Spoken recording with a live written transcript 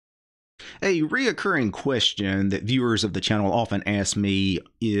A reoccurring question that viewers of the channel often ask me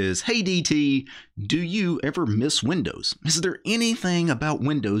is, hey DT, do you ever miss Windows? Is there anything about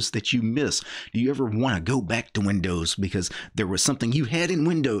Windows that you miss? Do you ever want to go back to Windows because there was something you had in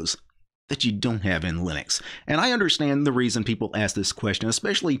Windows that you don't have in Linux? And I understand the reason people ask this question,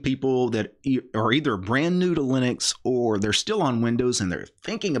 especially people that are either brand new to Linux or they're still on Windows and they're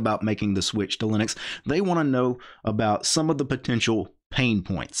thinking about making the switch to Linux. They want to know about some of the potential pain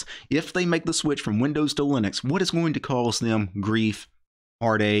points. If they make the switch from Windows to Linux, what is going to cause them grief,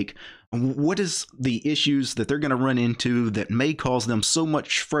 heartache? What is the issues that they're going to run into that may cause them so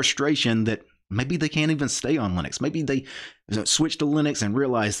much frustration that maybe they can't even stay on Linux? Maybe they switch to Linux and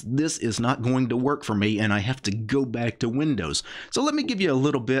realize this is not going to work for me and I have to go back to Windows. So let me give you a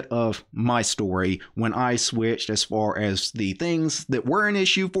little bit of my story when I switched, as far as the things that were an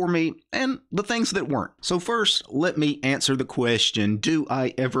issue for me and the things that weren't. So first, let me answer the question, do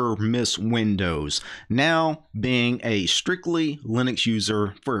I ever miss Windows? Now, being a strictly Linux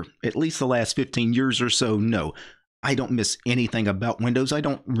user for at least the last 15 years or so, no. I don't miss anything about Windows. I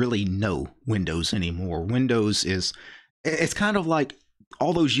don't really know Windows anymore. Windows is, it's kind of like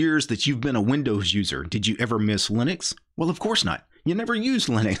all those years that you've been a Windows user. Did you ever miss Linux? Well, of course not. You never used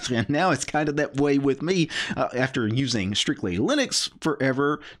Linux, and now it's kind of that way with me. After using strictly Linux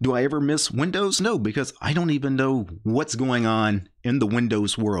forever, do I ever miss Windows? No, because I don't even know what's going on in the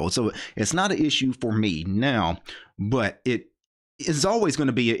Windows world. So it's not an issue for me now, but it is always going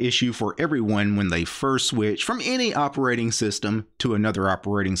to be an issue for everyone when they first switch from any operating system to another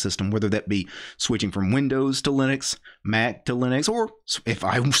operating system, whether that be switching from Windows to Linux, Mac to Linux, or if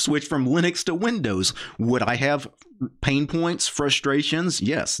I switch from Linux to Windows, would I have pain points, frustrations?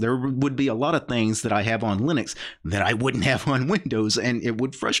 Yes, there would be a lot of things that I have on Linux that I wouldn't have on Windows, and it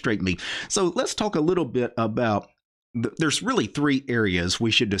would frustrate me. So let's talk a little bit about, there's really three areas we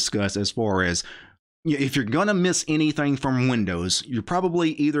should discuss as far as, if you're going to miss anything from Windows, you're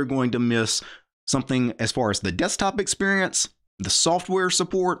probably either going to miss something as far as the desktop experience, the software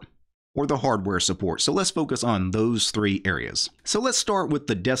support, or the hardware support. So let's focus on those three areas. So let's start with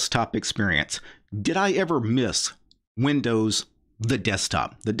the desktop experience. Did I ever miss Windows, the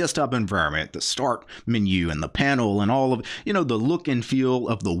desktop environment, the start menu and the panel and all of, the look and feel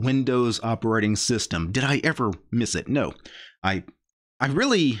of the Windows operating system? Did I ever miss it? No. I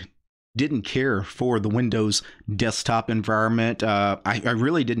really didn't care for the Windows desktop environment. I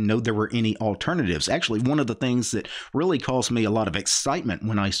really didn't know there were any alternatives. Actually, one of the things that really caused me a lot of excitement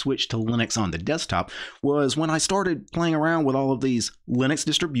when I switched to Linux on the desktop was when I started playing around with all of these Linux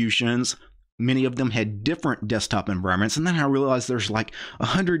distributions. Many of them had different desktop environments, and then I realized there's like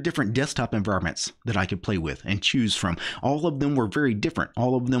 100 different desktop environments that I could play with and choose from. All of them were very different.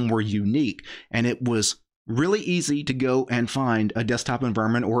 All of them were unique, and it was really easy to go and find a desktop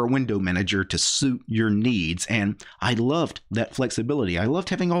environment or a window manager to suit your needs. And I loved that flexibility. I loved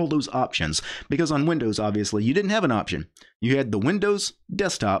having all those options, because on Windows, obviously, you didn't have an option. You had the Windows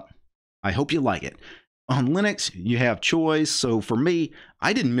desktop. I hope you like it. On Linux, you have choice. So for me,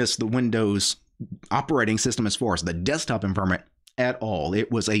 I didn't miss the Windows operating system as far as the desktop environment at all.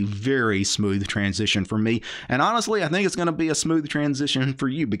 It was a very smooth transition for me. And honestly, I think it's going to be a smooth transition for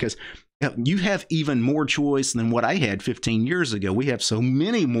you, because you have even more choice than what I had 15 years ago. We have so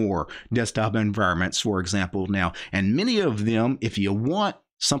many more desktop environments, for example, now. And many of them, if you want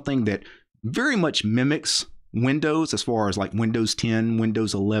something that very much mimics Windows, as far as like Windows 10,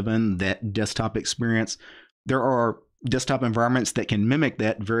 Windows 11, that desktop experience, there are desktop environments that can mimic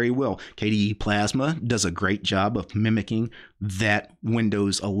that very well. KDE Plasma does a great job of mimicking that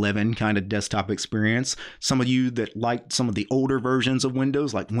Windows 11 kind of desktop experience. Some of you that like some of the older versions of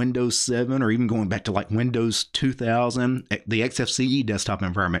Windows, like Windows 7, or even going back to like Windows 2000, the XFCE desktop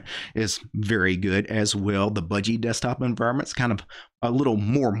environment is very good as well. The Budgie desktop environment's kind of a little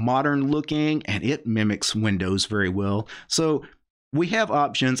more modern looking, and it mimics Windows very well. So we have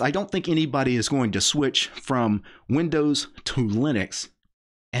options. I don't think anybody is going to switch from Windows to Linux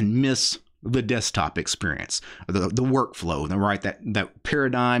and miss the desktop experience, the workflow, that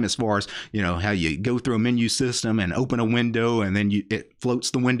paradigm, as far as, how you go through a menu system and open a window, and then it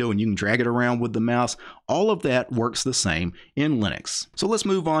floats the window and you can drag it around with the mouse. All of that works the same in Linux. So let's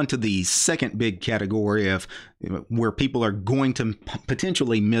move on to the second big category of where people are going to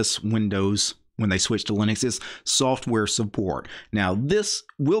potentially miss Windows when they switch to Linux, is software support. Now, this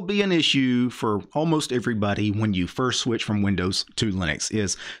will be an issue for almost everybody when you first switch from Windows to Linux,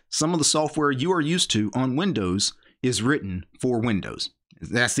 is some of the software you are used to on Windows is written for Windows.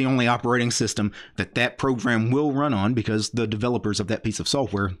 That's the only operating system that program will run on, because the developers of that piece of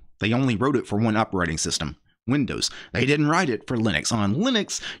software, they only wrote it for one operating system, Windows. They didn't write it for Linux. On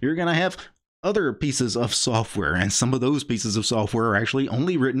Linux, you're going to have other pieces of software, and some of those pieces of software are actually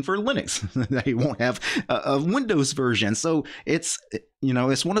only written for Linux. They won't have a Windows version. So it's,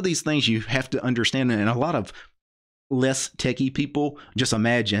 it's one of these things you have to understand, and a lot of less techie people just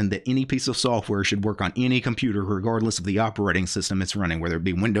imagine that any piece of software should work on any computer regardless of the operating system it's running, whether it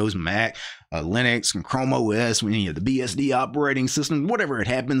be Windows, Mac, Linux, and Chrome OS, any of the BSD operating system, whatever it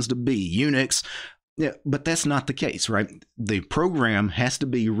happens to be, Unix. Yeah, but that's not the case, right? The program has to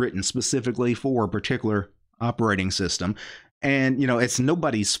be written specifically for a particular operating system. And, it's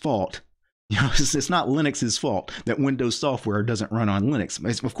nobody's fault. It's not Linux's fault that Windows software doesn't run on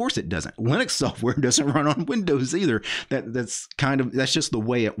Linux. Of course it doesn't. Linux software doesn't run on Windows either. That's just the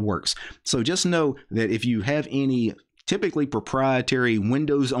way it works. So just know that if you have any typically proprietary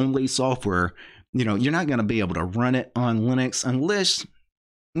Windows-only software, you're not going to be able to run it on Linux unless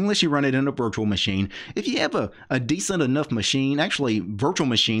you run it in a virtual machine. If you have a decent enough machine, actually virtual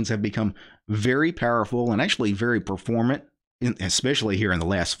machines have become very powerful and actually very performant, especially here in the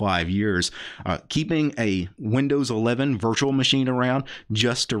last 5 years. Keeping a Windows 11 virtual machine around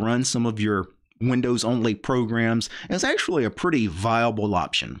just to run some of your Windows-only programs is actually a pretty viable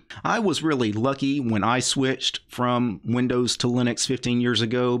option. I was really lucky when I switched from Windows to Linux 15 years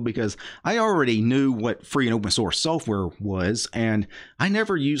ago because I already knew what free and open source software was, and I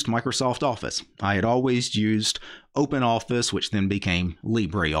never used Microsoft Office. I had always used OpenOffice, which then became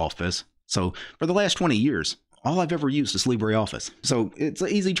LibreOffice. So for the last 20 years, all I've ever used is LibreOffice. So it's an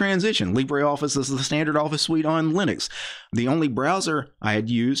easy transition. LibreOffice is the standard Office suite on Linux. The only browser I had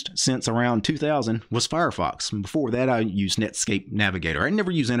used since around 2000 was Firefox. Before that, I used Netscape Navigator. I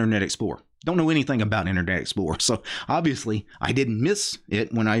never used Internet Explorer. Don't know anything about Internet Explorer. So obviously, I didn't miss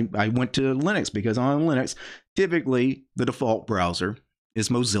it when I went to Linux, because on Linux, typically the default browser is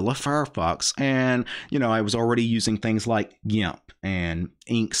Mozilla Firefox. And, I was already using things like GIMP and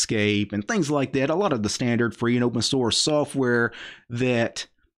Inkscape and things like that. A lot of the standard free and open source software that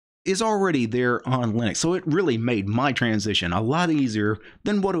is already there on Linux. So it really made my transition a lot easier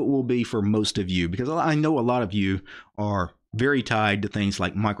than what it will be for most of you, because I know a lot of you are very tied to things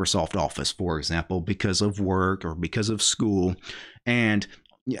like Microsoft Office, for example, because of work or because of school. And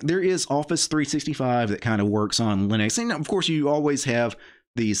there is Office 365 that kind of works on Linux. And of course, you always have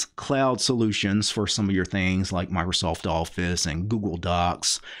these cloud solutions for some of your things like Microsoft Office and Google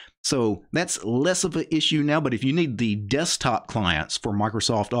Docs. So that's less of an issue now. But if you need the desktop clients for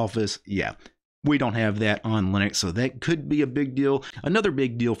Microsoft Office, yeah, we don't have that on Linux. So that could be a big deal. Another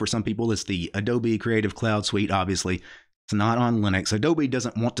big deal for some people is the Adobe Creative Cloud Suite. Obviously, it's not on Linux. Adobe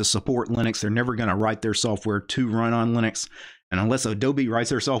doesn't want to support Linux. They're never going to write their software to run on Linux. And unless Adobe writes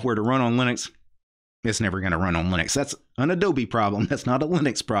their software to run on Linux, it's never going to run on Linux. That's an Adobe problem. That's not a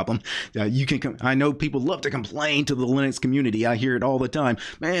Linux problem. I know people love to complain to the Linux community. I hear it all the time.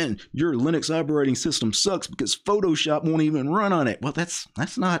 Man, your Linux operating system sucks because Photoshop won't even run on it. Well, that's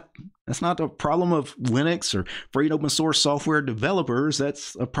not a problem of Linux or free and open source software developers.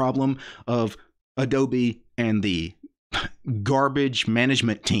 That's a problem of Adobe and the garbage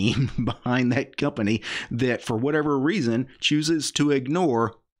management team behind that company that, for whatever reason, chooses to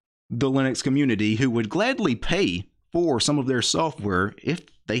ignore the Linux community, who would gladly pay for some of their software if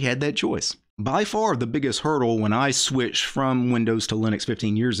they had that choice. By far, the biggest hurdle when I switched from Windows to Linux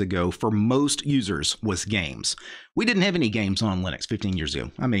 15 years ago for most users was games. We didn't have any games on Linux 15 years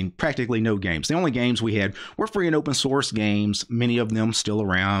ago. I mean, practically no games. The only games we had were free and open source games, many of them still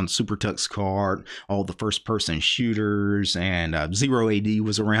around. Super Tux Kart, all the first-person shooters, and Zero AD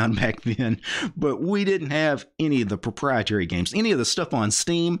was around back then. But we didn't have any of the proprietary games. Any of the stuff on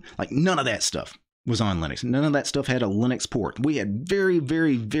Steam, like none of that stuff was on Linux. None of that stuff had a Linux port. We had very,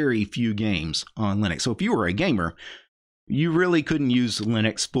 very, very few games on Linux. So if you were a gamer, you really couldn't use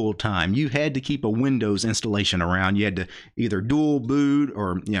Linux full time. You had to keep a Windows installation around. You had to either dual boot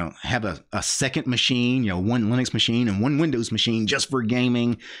or, have a second machine, one Linux machine and one Windows machine just for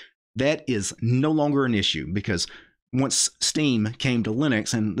gaming. That is no longer an issue, because once Steam came to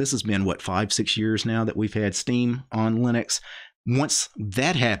Linux, and this has been, 5-6 years now that we've had Steam on Linux. Once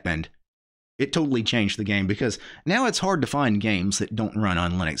that happened, it totally changed the game, because now it's hard to find games that don't run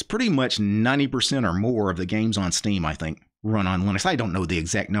on Linux. Pretty much 90% or more of the games on Steam, I think, run on Linux. I don't know the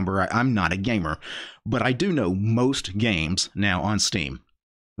exact number. I'm not a gamer, but I do know most games now on Steam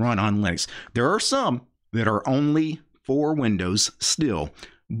run on Linux. There are some that are only for Windows still,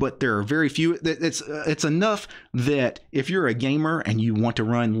 but there are very few. It's enough that if you're a gamer and you want to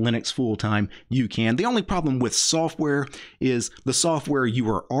run Linux full time, you can. The only problem with software is the software you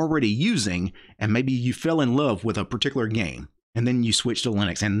are already using, and maybe you fell in love with a particular game. and then you switch to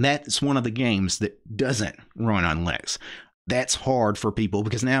Linux. And that's one of the games that doesn't run on Linux. That's hard for people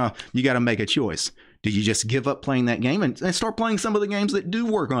because now you got to make a choice. Do you just give up playing that game and start playing some of the games that do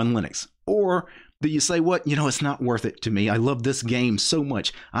work on Linux? Or do you say, what, it's not worth it to me. I love this game so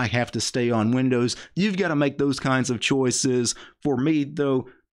much. I have to stay on Windows. You've got to make those kinds of choices. For me, though,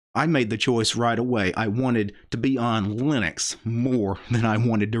 I made the choice right away. I wanted to be on Linux more than I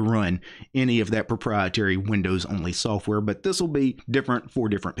wanted to run any of that proprietary Windows-only software, but this will be different for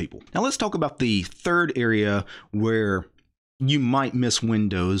different people. Now let's talk about the third area where you might miss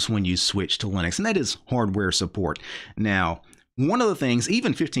Windows when you switch to Linux, and that is hardware support. Now, one of the things,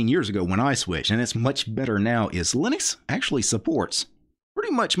 even 15 years ago when I switched, and it's much better now, is Linux actually supports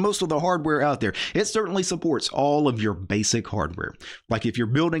pretty much most of the hardware out there. It certainly supports all of your basic hardware. Like if you're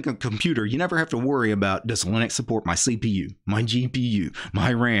building a computer, you never have to worry about, does Linux support my CPU, my GPU,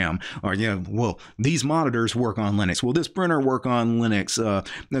 my RAM, or, well, these monitors work on Linux. Will this printer work on Linux?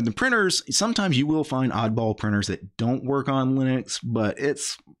 The printers, sometimes you will find oddball printers that don't work on Linux, but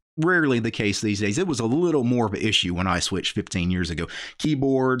it's rarely the case these days. It was a little more of an issue when I switched 15 years ago.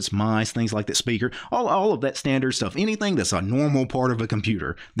 Keyboards, mice, things like that, speaker, all of that standard stuff, anything that's a normal part of a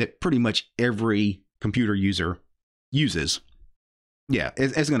computer that pretty much every computer user uses,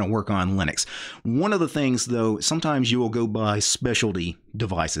 it's going to work on Linux. One of the things, though, sometimes you will go buy specialty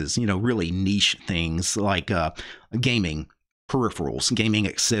devices, really niche things like gaming peripherals, gaming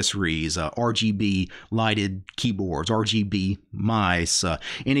accessories, RGB lighted keyboards, RGB mice,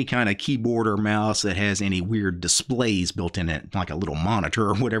 any kind of keyboard or mouse that has any weird displays built in it, like a little monitor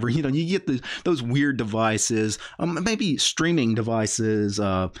or whatever. You get those weird devices, maybe streaming devices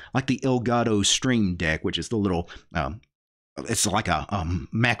like the Elgato Stream Deck, which is the little it's like a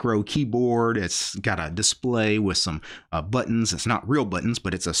macro keyboard. It's got a display with some buttons. It's not real buttons,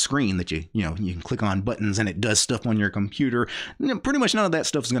 but it's a screen that you can click on buttons and it does stuff on your computer. Pretty much none of that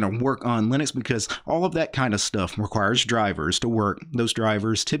stuff is going to work on Linux because all of that kind of stuff requires drivers to work. Those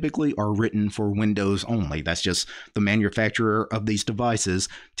drivers typically are written for Windows only. That's just the manufacturer of these devices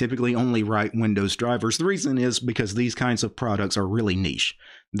typically only write Windows drivers. The reason is because these kinds of products are really niche.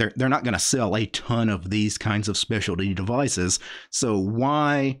 They're not going to sell a ton of these kinds of specialty devices. So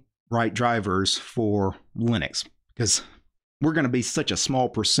why write drivers for Linux? Because we're going to be such a small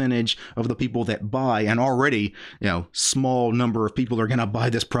percentage of the people that buy, and already, small number of people are going to buy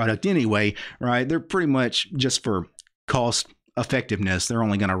this product anyway, right? They're pretty much just for cost effectiveness. They're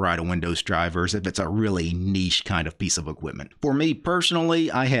only going to write a Windows drivers if it's a really niche kind of piece of equipment. For me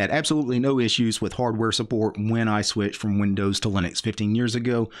personally, I had absolutely no issues with hardware support when I switched from Windows to Linux 15 years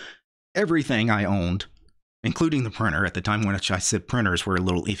ago. Everything I owned, including the printer at the time, when I said printers were a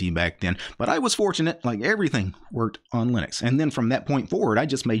little iffy back then, but I was fortunate, like everything worked on Linux. And then from that point forward, I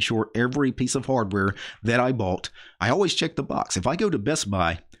just made sure every piece of hardware that I bought, I always checked the box. If I go to Best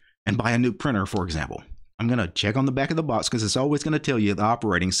Buy and buy a new printer, for example, I'm going to check on the back of the box because it's always going to tell you the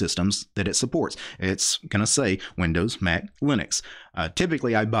operating systems that it supports. It's going to say Windows, Mac, Linux.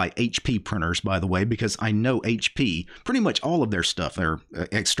 Typically, I buy HP printers, by the way, because I know HP, pretty much all of their stuff, their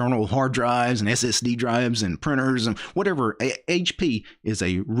external hard drives and SSD drives and printers and whatever. HP is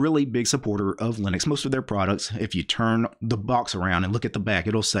a really big supporter of Linux. Most of their products, if you turn the box around and look at the back,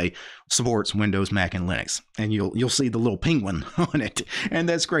 it'll say supports Windows, Mac, and Linux. And you'll see the little penguin on it. And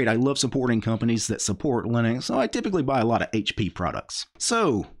that's great. I love supporting companies that support Linux, so I typically buy a lot of HP products.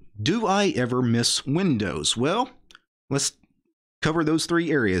 So, do I ever miss Windows? Well, let's cover those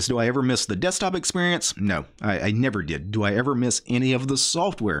three areas. Do I ever miss the desktop experience? No, I never did. Do I ever miss any of the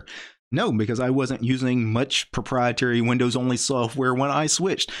software? No, because I wasn't using much proprietary Windows-only software when I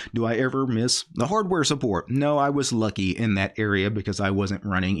switched. Do I ever miss the hardware support? No, I was lucky in that area because I wasn't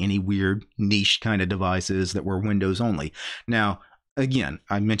running any weird niche kind of devices that were Windows-only. Now, again,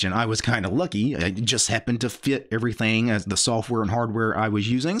 I mentioned I was kind of lucky. It just happened to fit everything as the software and hardware I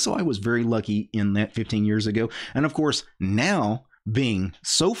was using, so I was very lucky in that 15 years ago. And of course, now, being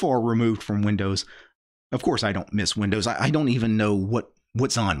so far removed from Windows, of course I don't miss Windows. I don't even know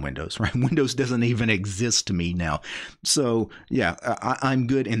what's on Windows, right? Windows doesn't even exist to me now. So yeah, I'm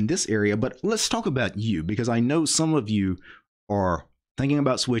good in this area, but let's talk about you, because I know some of you are thinking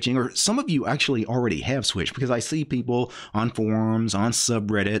about switching, or some of you actually already have switched, because I see people on forums, on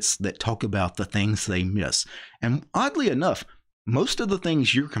subreddits that talk about the things they miss. And oddly enough, most of the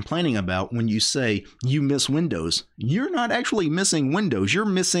things you're complaining about when you say you miss Windows, you're not actually missing Windows, you're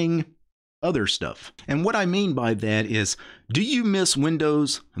missing other stuff. And what I mean by that is, do you miss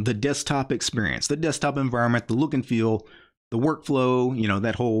Windows, the desktop experience, the desktop environment, the look and feel, the workflow,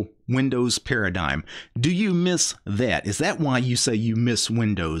 that whole Windows paradigm? Do you miss that? Is that why you say you miss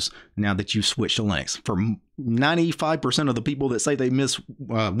Windows now that you switched to Linux? For 95% of the people that say they miss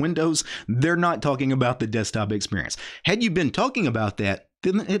Windows, they're not talking about the desktop experience. Had you been talking about that,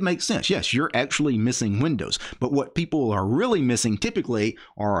 then it makes sense. Yes, you're actually missing Windows. But what people are really missing typically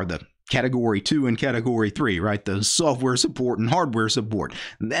are the Category 2 and Category 3, right? The software support and hardware support.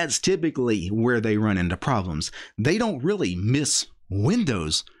 That's typically where they run into problems. They don't really miss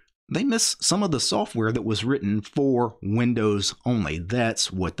Windows. They miss some of the software that was written for Windows only.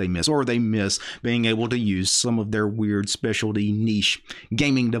 That's what they miss. Or they miss being able to use some of their weird specialty niche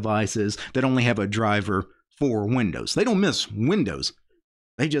gaming devices that only have a driver for Windows. They don't miss Windows.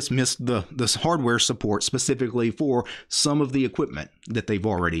 They just missed this hardware support specifically for some of the equipment that they've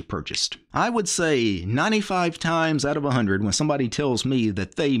already purchased. I would say 95 times out of 100 when somebody tells me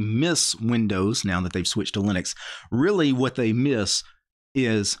that they miss Windows now that they've switched to Linux, really what they miss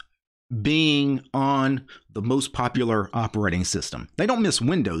is being on the most popular operating system. They don't miss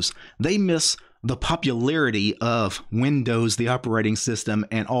Windows. They miss the popularity of Windows, the operating system,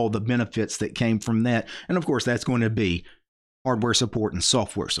 and all the benefits that came from that. And of course, that's going to be hardware support and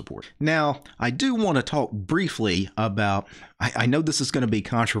software support. Now, I do want to talk briefly about, I know this is going to be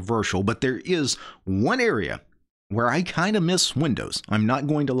controversial, but there is one area where I kind of miss Windows. I'm not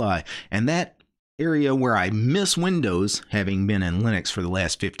going to lie. And that area where I miss Windows, having been in Linux for the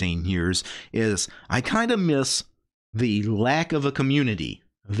last 15 years, is I kind of miss the lack of a community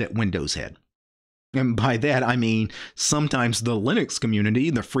that Windows had. And by that, I mean sometimes the Linux community,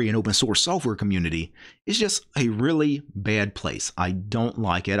 the free and open source software community, is just a really bad place. I don't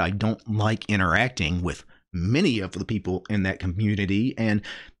like it. I don't like interacting with many of the people in that community. And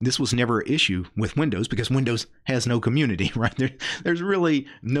this was never an issue with Windows because Windows has no community, right? There's really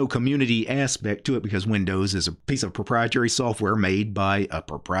no community aspect to it because Windows is a piece of proprietary software made by a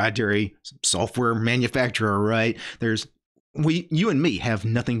proprietary software manufacturer, right? You and me have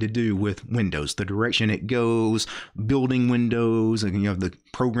nothing to do with Windows, the direction it goes, building Windows, and the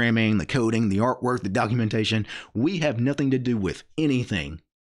programming, the coding, the artwork, the documentation. We have nothing to do with anything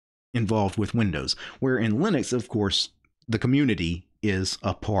involved with Windows. Where in Linux, of course, the community is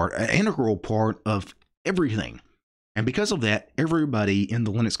an integral part of everything. And because of that, everybody in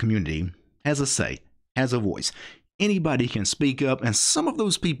the Linux community has a say, has a voice. Anybody can speak up, and some of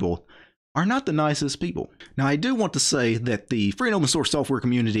those people are not the nicest people. Now, I do want to say that the free and open source software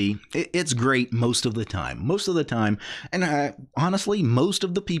community, it's great most of the time. Most of the time, and honestly, most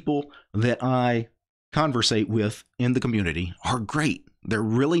of the people that I conversate with in the community are great. They're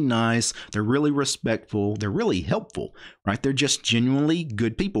really nice, they're really respectful, they're really helpful, right? They're just genuinely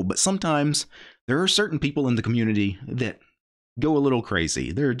good people. But sometimes there are certain people in the community that go a little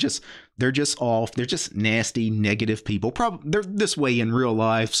crazy. They're just off. They're just nasty, negative people. They're this way in real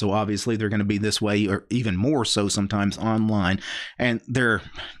life, so obviously they're going to be this way, or even more so sometimes online. And they're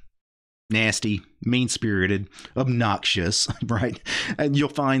nasty, mean-spirited, obnoxious, right? And you'll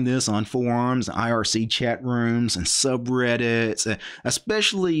find this on forums, IRC chat rooms, and subreddits,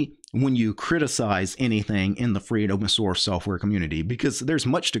 especially when you criticize anything in the free and open source software community, because there's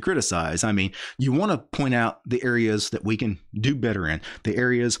much to criticize. I mean, you want to point out the areas that we can do better in, the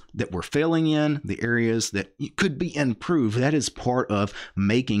areas that we're failing in, the areas that could be improved. That is part of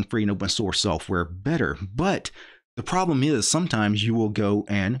making free and open source software better. But the problem is sometimes you will go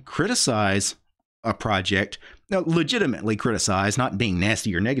and criticize a project, legitimately criticize, not being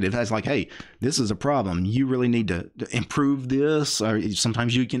nasty or negative. That's like, hey, this is a problem. You really need to improve this. Or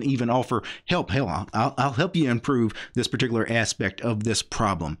sometimes you can even offer help. Hell, I'll help you improve this particular aspect of this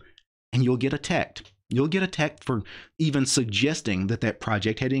problem. And you'll get attacked. You'll get attacked for even suggesting that that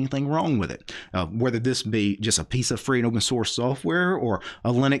project had anything wrong with it. Whether this be just a piece of free and open source software or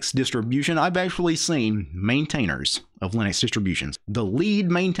a Linux distribution. I've actually seen maintainers of Linux distributions, the lead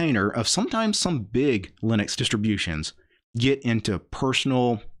maintainer of sometimes some big Linux distributions, get into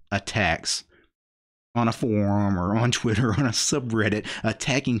personal attacks on a forum or on Twitter or on a subreddit,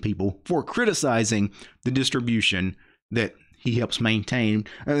 attacking people for criticizing the distribution that he helps maintain.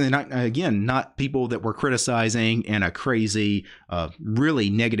 And not people that were criticizing in a crazy, really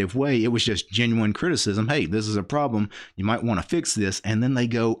negative way. It was just genuine criticism. Hey, this is a problem. You might want to fix this. And then they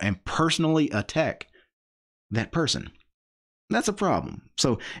go and personally attack that person. That's a problem.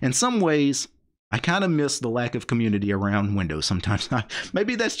 So in some ways, I kind of miss the lack of community around Windows sometimes.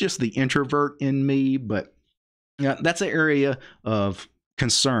 Maybe that's just the introvert in me, but that's an area of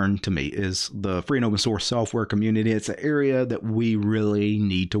concern to me, is the free and open source software community. It's an area that we really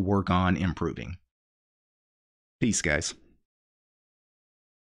need to work on improving. Peace, guys.